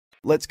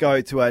Let's go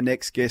to our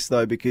next guest,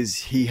 though, because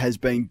he has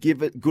been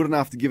good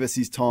enough to give us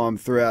his time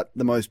throughout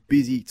the most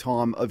busy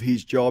time of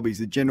his job. He's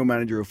the General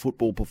Manager of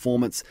Football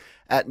Performance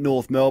at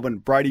North Melbourne.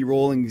 Brady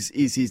Rawlings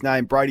is his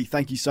name. Brady,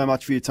 thank you so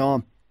much for your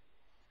time.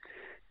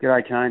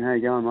 G'day, Kane. How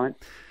you going, mate?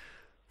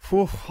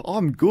 Whew,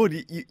 I'm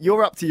good.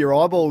 You're up to your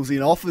eyeballs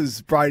in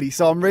offers, Brady.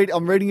 So I'm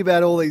reading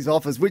about all these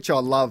offers, which I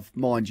love,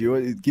 mind you.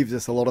 It gives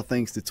us a lot of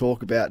things to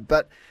talk about.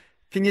 But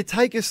can you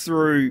take us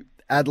through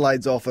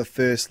Adelaide's offer,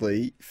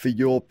 firstly, for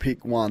your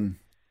pick one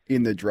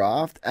in the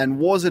draft, and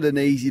was it an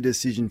easy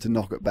decision to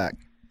knock it back?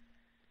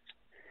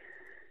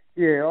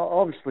 Yeah,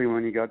 obviously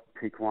when you got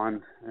pick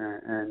one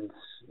and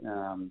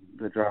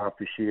the draft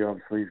this year,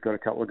 obviously he's got a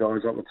couple of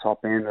guys at the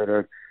top end that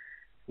are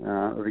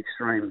of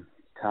extreme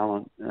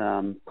talent.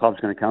 Club's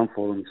going to come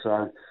for them.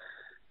 So,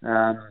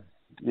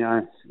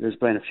 there's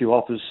been a few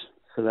offers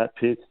for that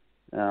pick.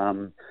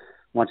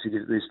 Once you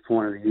get to this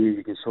point of the year,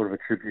 you can sort of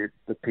attribute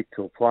the pick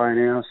to a player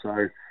now.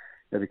 So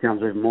it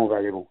becomes even more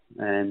valuable.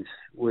 And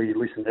we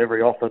listen to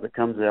every offer that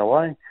comes our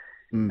way.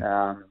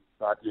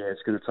 But yeah,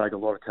 it's going to take a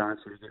lot of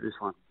currency to get this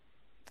one.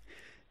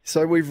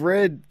 So we've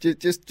read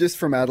just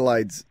from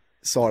Adelaide's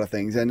side of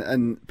things,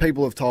 and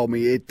people have told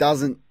me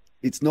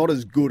it's not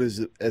as good as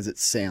it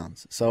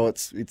sounds. So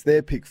it's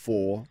their pick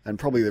 4, and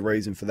probably the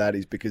reason for that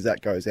is because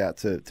that goes out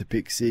to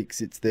pick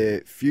 6. It's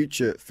their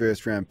future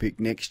first round pick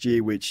next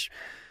year, which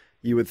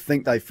you would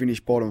think they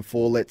finish bottom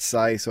 4, let's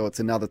say. So it's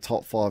another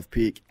top 5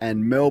 pick,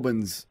 and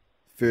Melbourne's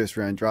first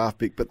round draft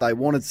pick, but they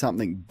wanted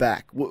something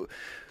back.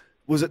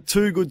 Was it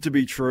too good to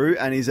be true,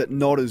 and is it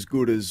not as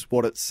good as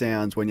what it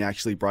sounds when you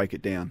actually break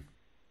it down?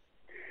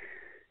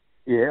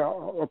 Yeah,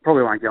 I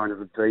probably won't go into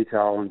the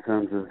detail in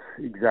terms of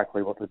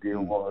exactly what the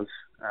deal was.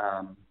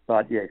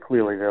 But yeah,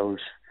 clearly there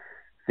was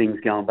things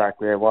going back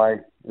their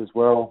way as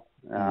well.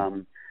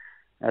 As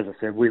I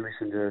said, we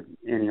listen to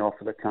any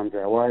offer that comes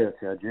our way.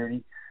 That's our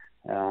duty.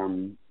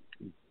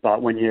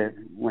 But when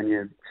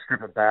you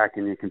strip it back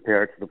and you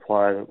compare it to the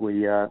player that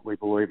we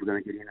believe we're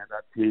going to get in at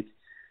that pick,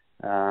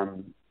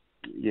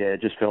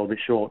 it just fell a bit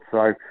short.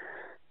 So,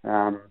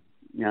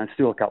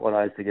 still a couple of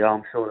days to go.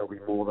 I'm sure there'll be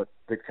more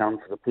that come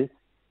for the pick.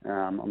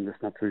 I'm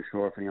just not too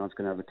sure if anyone's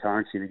going to have the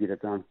currency to get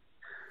it done.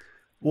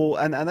 Well,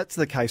 and that's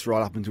the case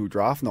right up until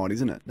draft night,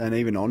 isn't it? And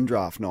even on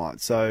draft night.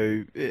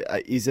 So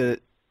are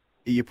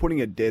you putting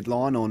a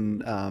deadline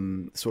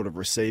on sort of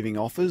receiving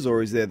offers,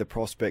 or is there the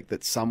prospect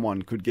that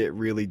someone could get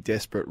really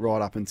desperate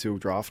right up until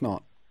draft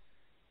night?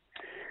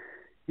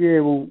 Yeah,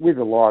 well, with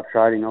the live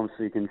trading,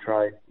 obviously you can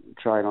trade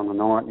on the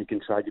night. You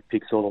can trade your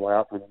picks all the way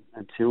up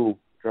until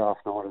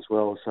draft night as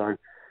well. So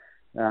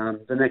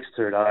the next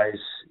 2 days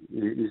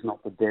is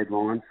not the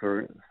deadline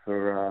for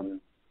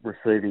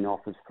receiving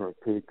offers for a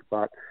pick,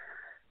 but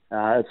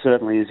it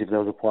certainly is if there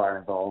was a player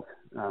involved.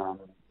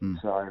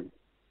 So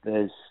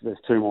there's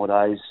 2 more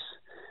days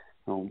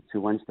to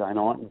Wednesday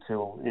night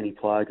until any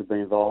player could be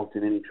involved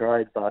in any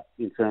trade. But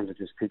in terms of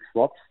just pick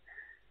swaps,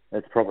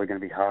 it's probably going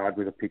to be hard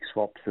with a pick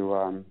swap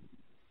to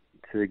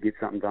get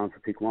something done for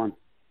pick 1.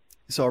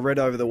 So I read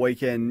over the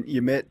weekend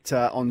you met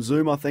on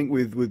Zoom, I think,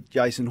 with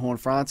Jason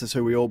Horne-Francis,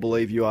 who we all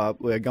believe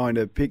we're going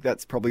to pick.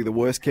 That's probably the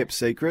worst kept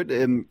secret.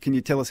 Can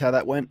you tell us how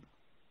that went?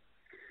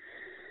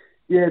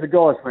 Yeah, the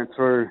guys went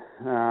through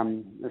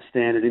a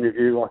standard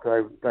interview like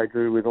they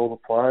do with all the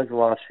players. The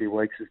last few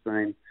weeks has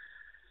been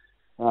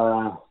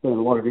a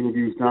lot of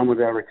interviews done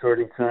with our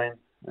recruiting team.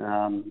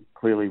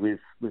 Clearly, with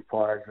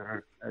players that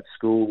are at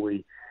school,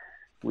 we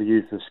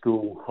use the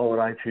school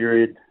holiday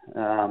period.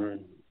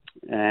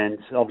 And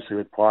obviously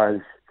with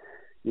players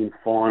in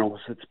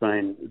finals, it's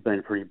been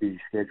a pretty busy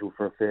schedule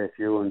for a fair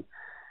few. And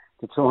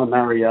to try and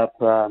marry up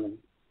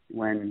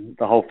when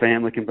the whole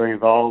family can be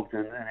involved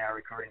and our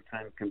recruiting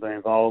team can be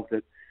involved,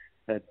 it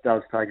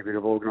does take a bit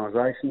of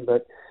organisation.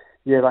 But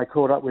yeah, they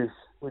caught up with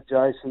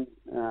Jason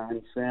and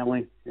his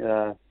family.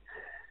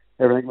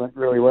 Everything went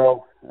really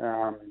well.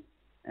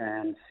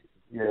 And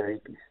yeah,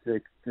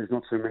 there's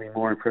not so many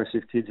more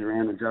impressive kids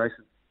around than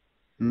Jason.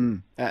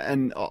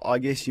 And I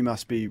guess you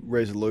must be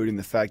resolute in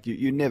the fact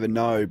you never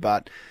know,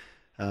 but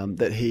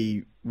that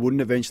he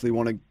wouldn't eventually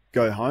want to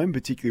go home,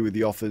 particularly with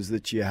the offers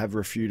that you have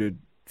refuted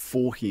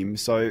for him.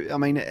 So, I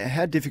mean,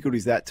 how difficult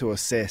is that to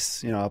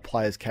assess, a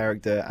player's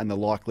character and the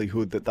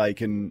likelihood that they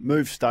can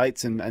move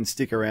states and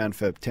stick around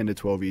for 10 to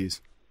 12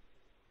 years?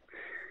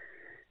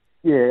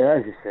 Yeah,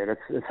 as you said,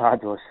 it's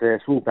hard to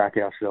assess. We'll back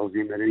ourselves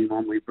in that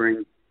anyone we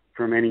bring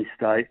from any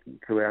state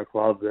to our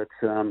club that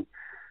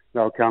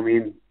they'll come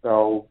in,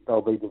 they'll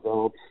be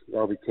developed,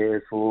 they'll be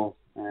cared for,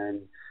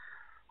 and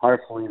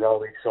hopefully they'll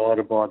be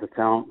excited by the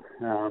talent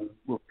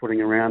we're putting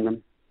around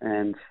them,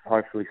 and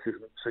hopefully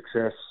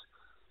success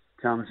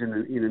comes in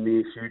the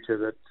near future.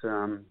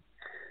 That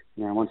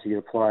once you get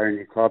a player in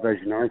your club, as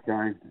you know,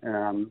 Kane,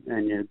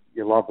 and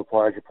you love the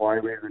players you play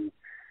with, and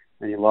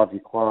you love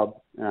your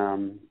club,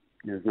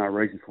 there's no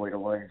reason for you to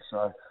leave.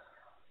 So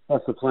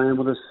that's the plan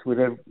with us, with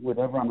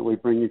everyone that we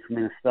bring in from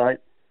interstate.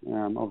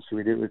 Obviously,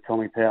 we did it with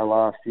Tommy Powell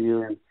last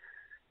year,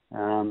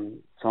 and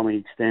Tommy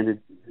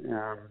extended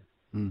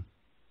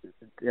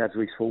out to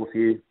his fourth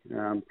year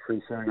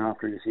pretty soon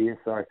after his year.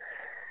 So,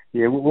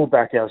 yeah, we'll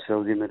back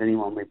ourselves in that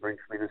anyone we bring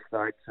from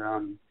interstate,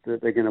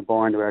 that they're going to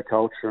buy into our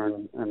culture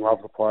and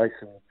love the place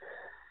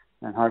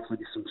and hopefully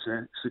get some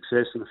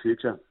success in the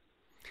future.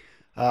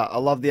 I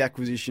love the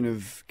acquisition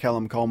of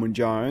Callum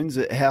Coleman-Jones.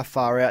 How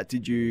far out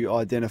did you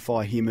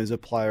identify him as a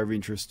player of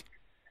interest?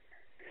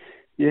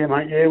 Yeah,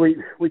 mate. Yeah,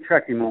 we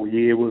tracked him all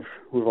year.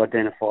 We've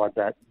identified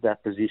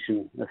that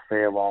position a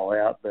fair while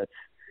out. But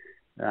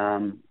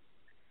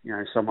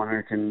someone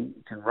who can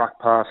ruck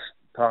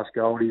past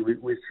Goldie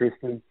with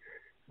Tristan,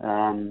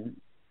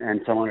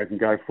 and someone who can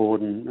go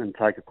forward and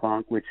take a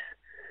clunk, which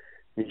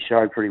he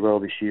showed pretty well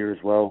this year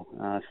as well,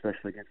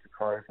 especially against the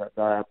Crows that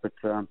day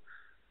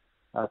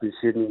up in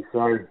Sydney.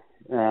 So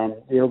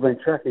we've been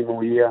tracking him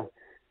all year.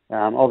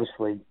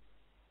 Obviously,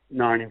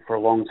 known him for a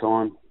long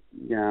time.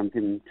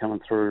 Him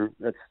coming through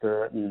at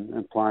Sturt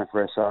and playing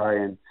for SA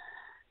and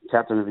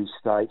captain of his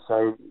state.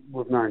 So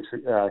we've known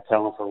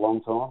Callum for a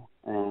long time.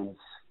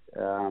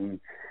 And,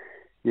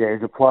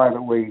 he's a player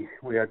that we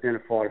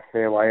identified a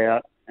fair way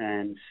out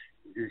and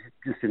is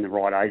just in the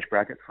right age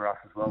bracket for us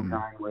as well,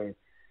 Kane, where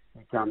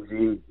he comes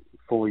in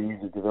 4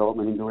 years of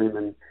development into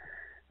him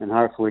and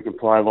hopefully can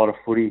play a lot of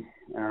footy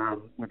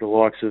with the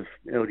likes of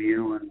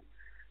LDU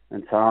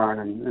and Taran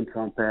and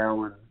Tom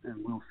Powell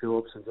and Will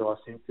Phillips and Jai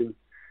Simpson.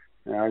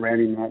 Around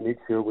in that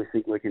midfield, we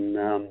think we can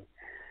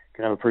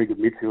have a pretty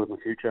good midfield in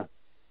the future.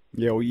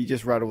 Yeah, well, you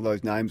just rattled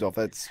those names off.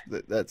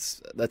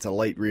 That's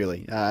elite,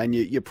 really. And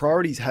your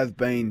priorities have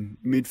been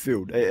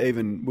midfield.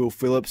 Even Will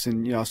Phillips,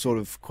 and I sort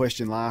of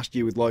questioned last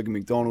year with Logan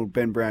McDonald,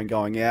 Ben Brown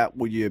going out.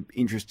 Were you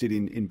interested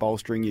in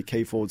bolstering your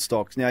key forward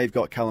stocks? Now you've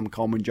got Callum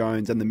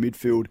Coleman-Jones and the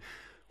midfield.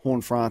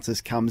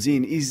 Horne-Francis comes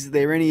in. Is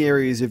there any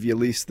areas of your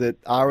list that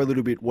are a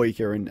little bit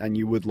weaker and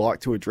you would like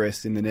to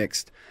address in the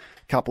next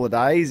couple of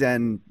days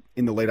and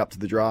in the lead up to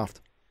the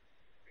draft?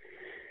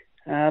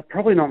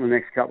 Probably not in the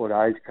next couple of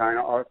days, Kane.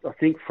 I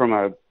think from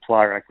a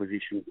player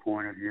acquisition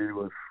point of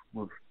view,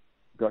 we've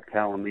got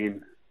Callum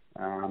in.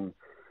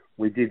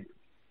 We did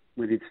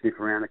sniff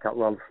around a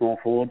couple of other small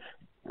forwards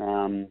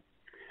in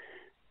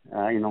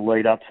the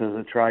lead up to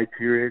the trade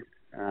period.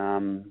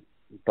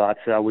 But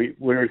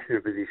we're in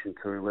a position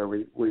too where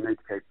we need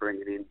to keep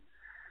bringing in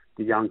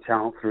the young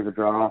talent through the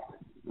draft.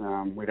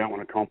 We don't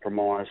want to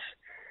compromise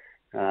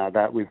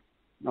that.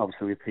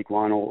 Obviously we pick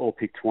one or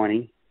pick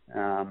 20.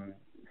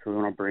 So we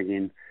want to bring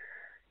in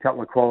a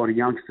couple of quality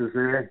youngsters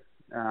there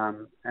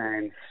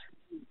and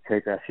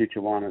keep our future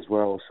one as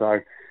well. So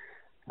if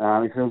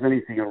there was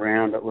anything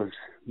around that was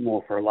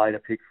more for a later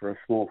pick for a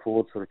small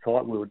forward sort of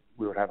type, we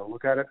would have a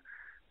look at it.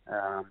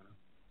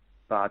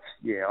 But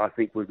yeah, I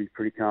think we'd be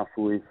pretty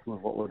comfortable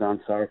with what we've done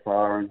so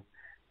far and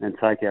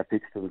take our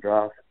picks to the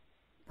draft.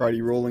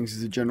 Brady Rawlings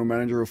is the General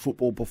Manager of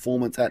Football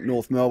Performance at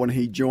North Melbourne.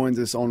 He joins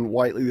us on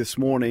Waitley this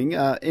morning.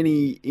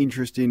 Any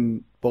interest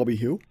in Bobby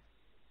Hill?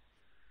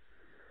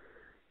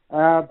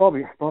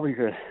 Bobby's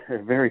a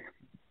very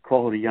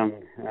quality young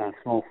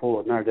small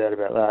forward, no doubt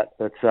about that.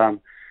 But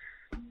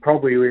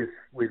probably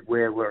with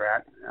where we're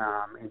at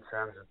in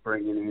terms of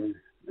bringing in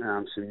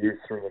some youth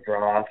through the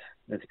draft,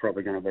 that's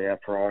probably going to be our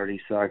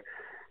priority. So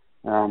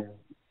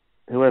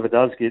whoever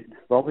does get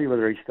Bobby,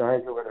 whether he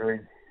stays or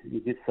whether he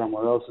gets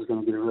somewhere else, is going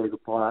to be a really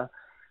good player.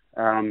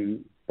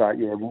 But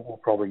yeah, we'll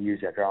probably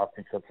use our draft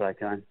picks, I'd say,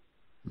 Kane.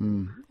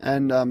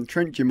 And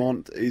Trent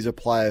Dumont is a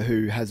player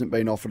who hasn't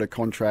been offered a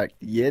contract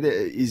yet.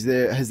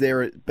 Has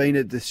there been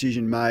a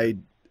decision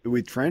made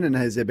with Trent, and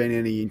has there been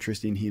any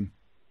interest in him?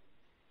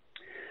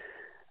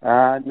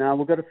 No,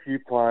 we've got a few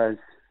players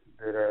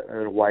that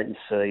are wait and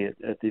see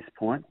at this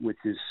point, which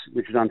is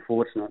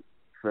unfortunate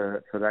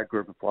for that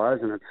group of players,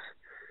 and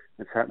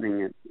it's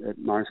happening at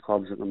most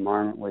clubs at the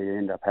moment, where you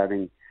end up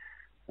having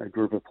a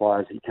group of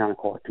players that you can't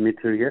quite commit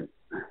to yet,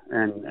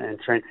 and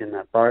Trent's in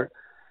that boat.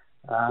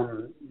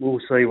 We'll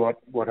see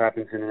what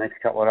happens in the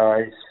next couple of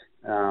days,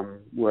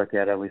 work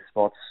out our list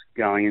spots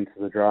going into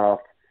the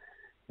draft,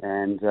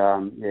 and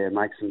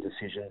make some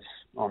decisions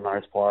on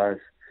those players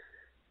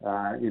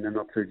in the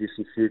not too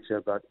distant future.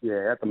 But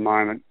yeah, at the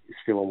moment, it's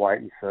still a wait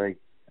and see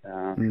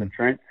for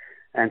Trent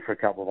and for a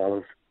couple of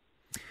others.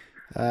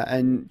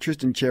 And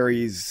Tristan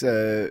Cherry is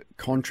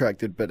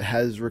contracted but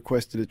has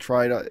requested a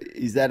trade.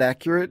 Is that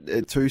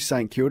accurate to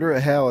St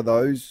Kilda? How are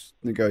those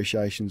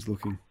negotiations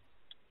looking?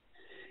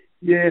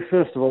 Yeah,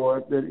 first of all,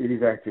 it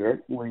is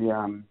accurate.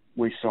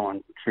 We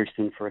signed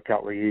Tristan for a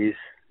couple of years,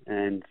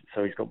 and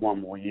so he's got one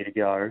more year to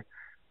go.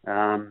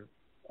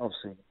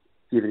 Obviously,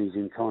 given he's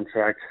in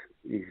contract,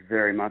 he's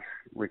very much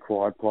a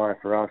required player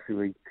for us.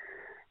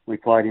 We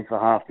played him for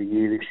half the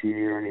year this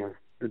year, and he was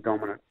the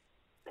dominant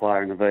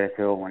player in the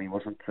VFL when he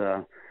wasn't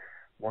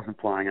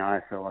playing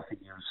AFL. I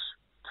think he was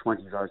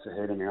 20 votes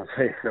ahead in our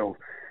VFL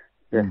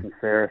best and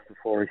fairest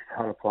before he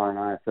started playing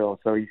AFL.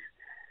 So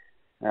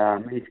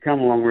he's come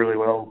along really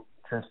well.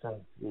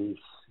 Tristan,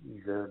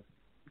 he's a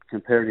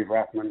competitive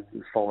ruckman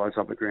who follows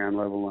up at ground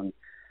level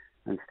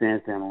and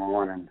stands down the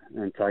line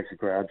and takes a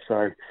grab.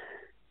 So,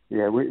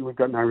 yeah, we've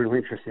got no real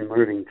interest in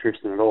moving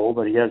Tristan at all,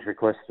 but he has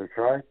requested a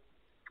trade.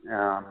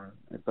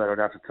 But I'd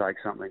have to take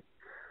something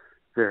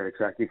very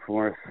attractive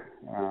for us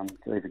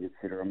to even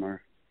consider a move.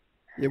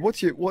 Yeah,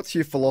 what's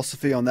your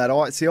philosophy on that?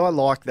 I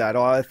like that.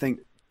 I think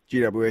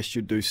GWS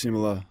should do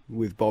similar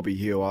with Bobby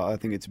Hill. I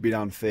think it's a bit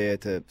unfair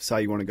to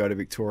say you want to go to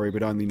Victoria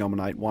but only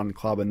nominate one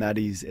club, and that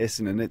is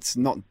Essendon. It's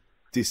not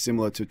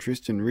dissimilar to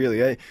Tristan,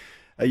 really.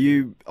 Are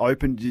you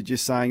open to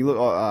just saying, look,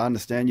 I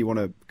understand you want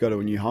to go to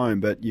a new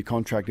home, but you're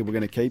contracted, we're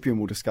going to keep you and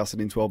we'll discuss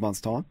it in 12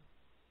 months' time?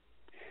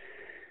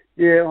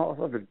 Yeah, I'll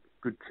have a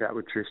good chat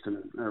with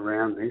Tristan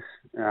around this.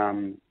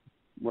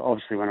 Well,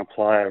 obviously, when a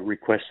player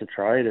requests a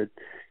trade,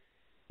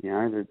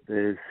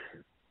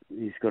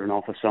 he's got an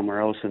offer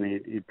somewhere else and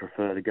he'd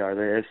prefer to go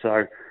there.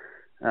 So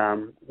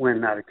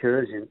when that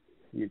occurs,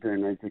 you do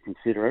need to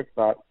consider it.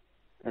 But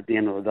at the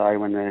end of the day,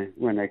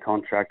 when they're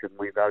contracted and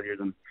we value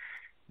them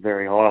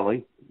very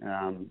highly,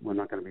 we're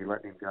not going to be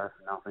letting him go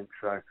for nothing.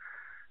 So,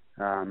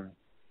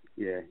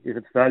 if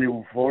it's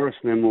valuable for us,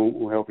 then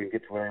we'll help him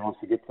get to where he wants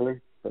to get to.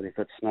 But if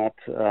it's not,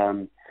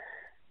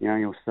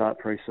 you'll start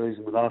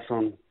pre-season with us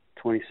on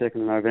 22nd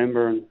of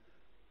November, and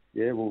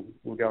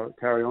we'll go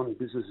carry on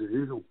business as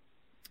usual.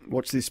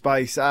 Watch this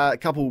space. A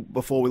couple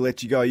before we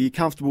let you go. Are you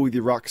comfortable with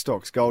your ruck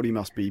stocks? Goldie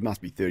must be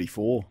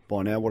 34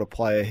 by now. What a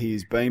player he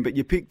has been. But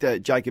you picked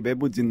Jacob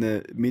Edwards in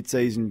the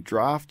mid-season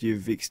draft.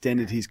 You've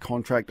extended his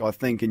contract, I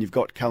think, and you've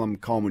got Callum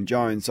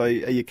Coleman-Jones. So are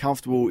you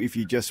comfortable if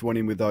you just went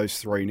in with those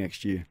three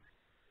next year?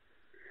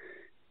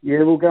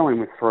 Yeah, we'll go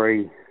in with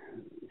three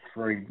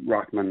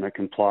ruckmen that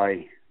can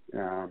play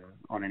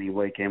on any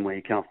weekend where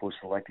you're comfortable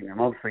selecting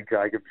them. Obviously,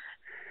 Jacob's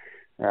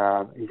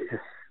he's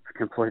just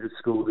completed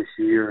school this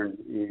year and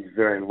he's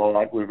very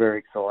light. We're very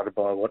excited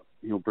by what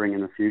he'll bring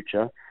in the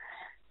future.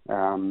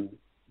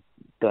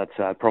 But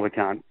probably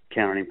can't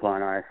count on him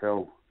playing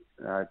AFL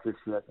just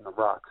yet in the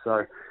ruck.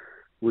 So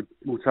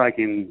we'll take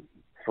in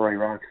three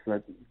rucks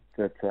that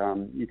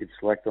you could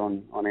select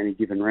on any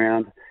given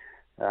round.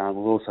 We've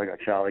also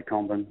got Charlie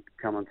Comben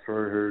coming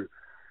through,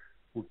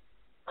 who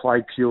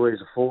played purely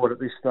as a forward at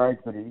this stage,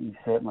 but he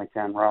certainly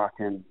can ruck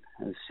and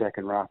as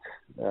second ruck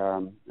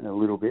a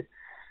little bit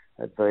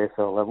at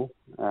VFL level.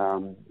 He's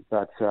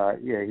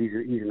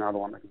another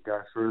one that can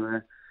go through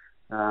there.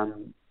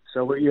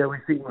 We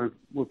think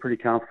we're pretty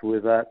comfortable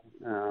with that.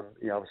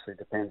 Obviously it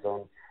depends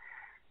on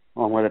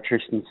whether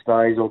Tristan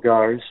stays or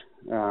goes.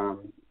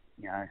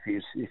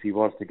 If he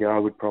was to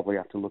go, we'd probably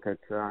have to look at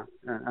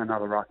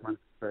another ruckman.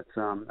 But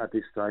at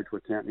this stage,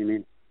 we're counting him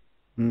in.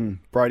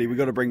 Brady, we've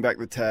got to bring back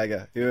the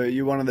tagger.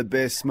 You're one of the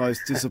best,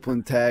 most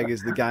disciplined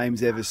taggers the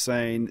game's ever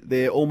seen.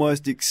 They're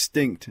almost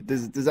extinct.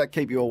 Does that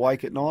keep you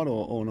awake at night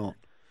or not?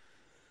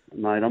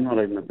 Mate, I'm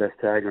not even the best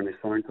tagger on this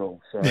phone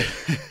call. So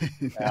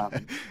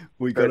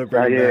we've got to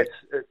bring it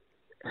back.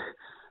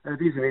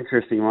 It is an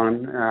interesting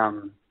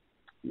one.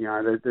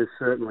 There's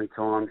certainly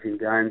times in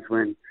games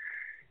when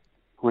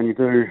you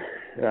do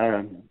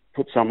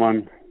put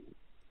someone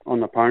on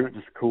the opponent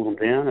just to cool them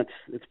down.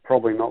 It's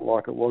probably not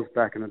like it was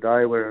back in the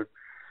day where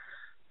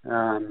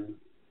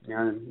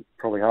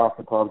probably half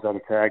the clubs had a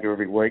tagger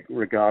every week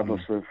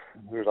regardless of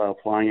who they were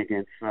playing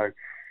against. So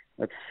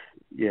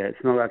it's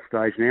not that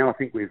stage now. I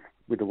think with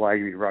the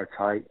way we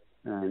rotate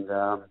and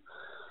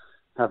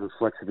having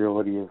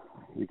flexibility of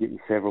getting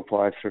several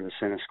players through the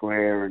centre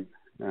square, and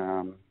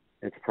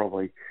it's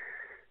probably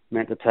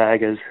meant the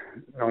taggers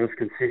not as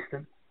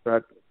consistent,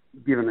 but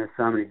given there's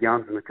so many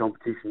guns in the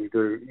competition, you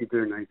do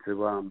need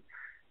to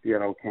be able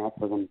to account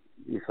for them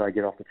if they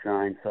get off the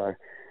chain. So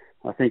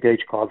I think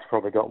each club's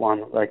probably got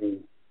one that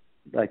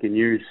they can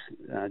use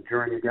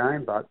during the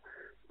game, but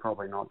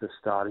probably not just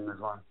starting as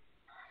one.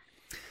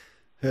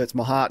 Hurts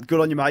my heart. Good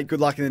on you, mate.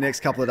 Good luck in the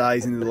next couple of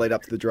days in the lead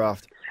up to the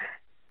draft.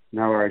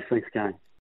 No worries. Thanks, Kane.